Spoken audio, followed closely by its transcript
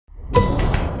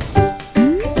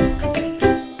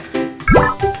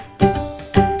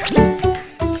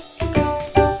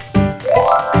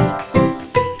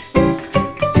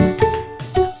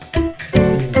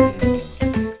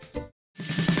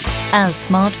As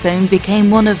smartphone became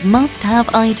one of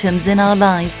must-have items in our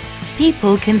lives,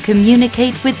 people can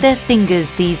communicate with their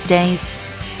fingers these days.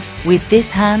 With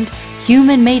this hand,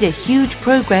 human made a huge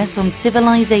progress on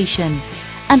civilization,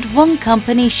 and one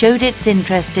company showed its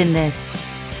interest in this.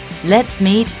 Let's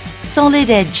meet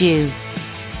SOLiDEdu.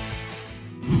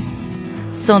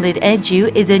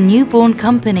 SOLiDEdu is a newborn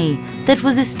company that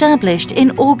was established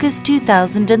in August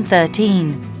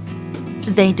 2013.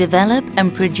 They develop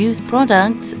and produce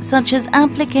products such as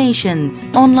applications,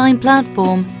 online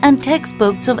platform and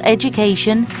textbooks of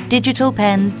education, digital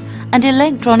pens and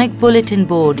electronic bulletin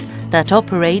boards that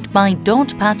operate by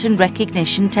dot pattern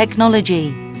recognition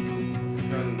technology.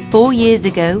 4 years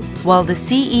ago, while the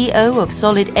CEO of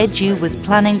SOLiDEdu was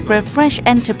planning for a fresh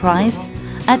enterprise,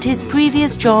 at his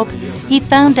previous job, he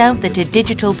found out that a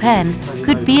digital pen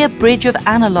could be a bridge of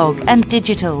analog and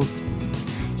digital.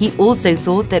 He also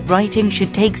thought that writing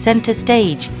should take center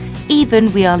stage,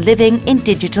 even we are living in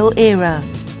digital era.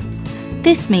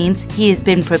 This means he has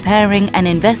been preparing and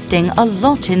investing a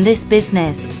lot in this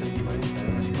business.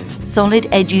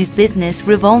 SOLiDEdu's business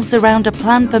revolves around a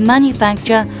plan for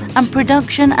manufacture and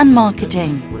production and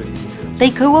marketing.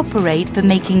 They cooperate for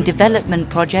making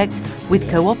development projects with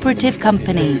cooperative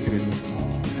companies.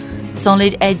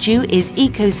 SOLiDEdu is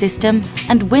ecosystem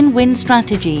and win-win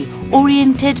strategy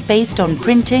oriented based on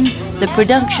printing, the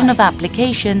production of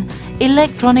application,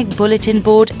 electronic bulletin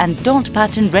board and dot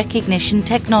pattern recognition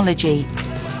technology.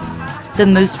 The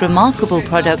most remarkable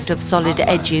product of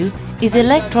SOLiDEdu is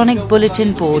electronic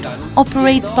bulletin board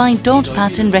operates by dot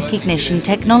pattern recognition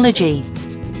technology.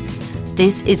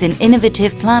 This is an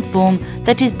innovative platform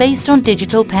that is based on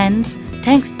digital pens,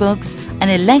 textbooks and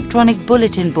electronic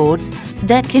bulletin boards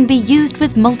that can be used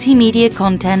with multimedia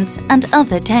contents and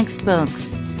other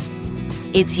textbooks.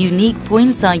 Its unique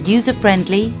points are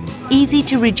user-friendly, easy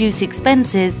to reduce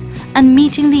expenses and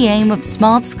meeting the aim of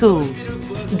smart school.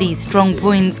 These strong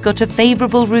points got a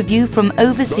favorable review from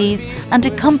overseas and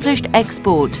accomplished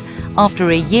export after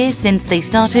a year since they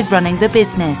started running the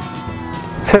business.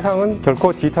 세상은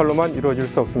결코 디지털로만 이루어질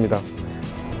수 없습니다.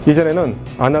 이전에는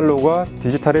아날로그와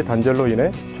디지털의 단절로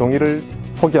인해 종이를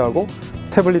포기하고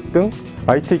태블릿 등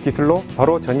IT 기술로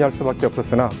바로 전이할 수밖에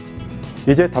없었으나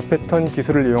이제 닷패턴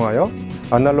기술을 이용하여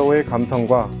아날로그의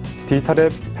감성과 디지털의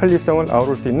편리성을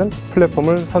아우를 수 있는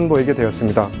플랫폼을 선보이게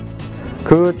되었습니다.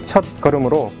 그 첫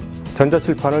걸음으로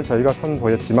전자칠판을 저희가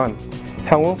선보였지만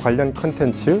향후 관련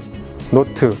컨텐츠,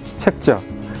 노트, 책자,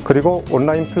 그리고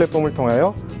온라인 플랫폼을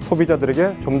통하여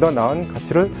소비자들에게 좀 더 나은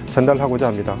가치를 전달하고자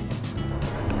합니다.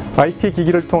 IT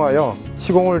기기를 통하여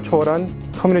시공을 초월한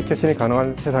커뮤니케이션이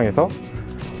가능한 세상에서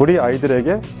우리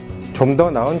아이들에게 좀 더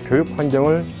나은 교육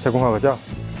환경을 제공하고자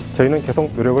저희는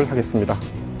계속 노력을 하겠습니다.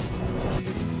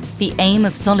 The aim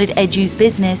of SOLiDEdu's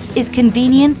business is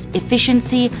convenience,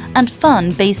 efficiency and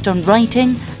fun based on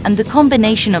writing and the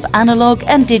combination of analog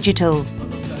and digital.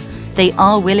 They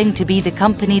are willing to be the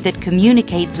company that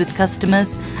communicates with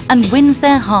customers and wins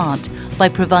their heart by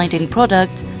providing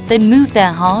products that move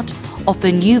their heart,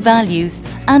 offer new values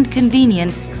and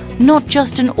convenience, not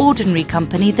just an ordinary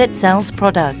company that sells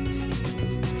products.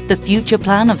 The future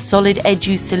plan of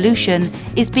SOLiDEdu's solution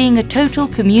is being a total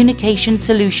communication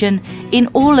solution in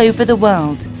all over the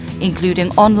world,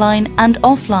 including online and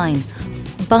offline,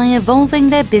 by evolving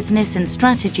their business and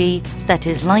strategy that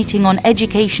is lighting on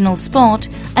educational spot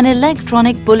and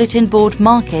electronic bulletin board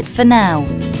market for now.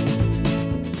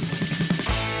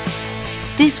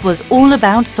 This was all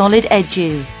about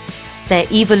SOLiDEdu. Their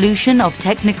evolution of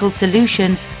technical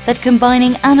solution that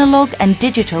combining analog and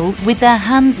digital with their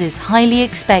hands is highly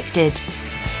expected.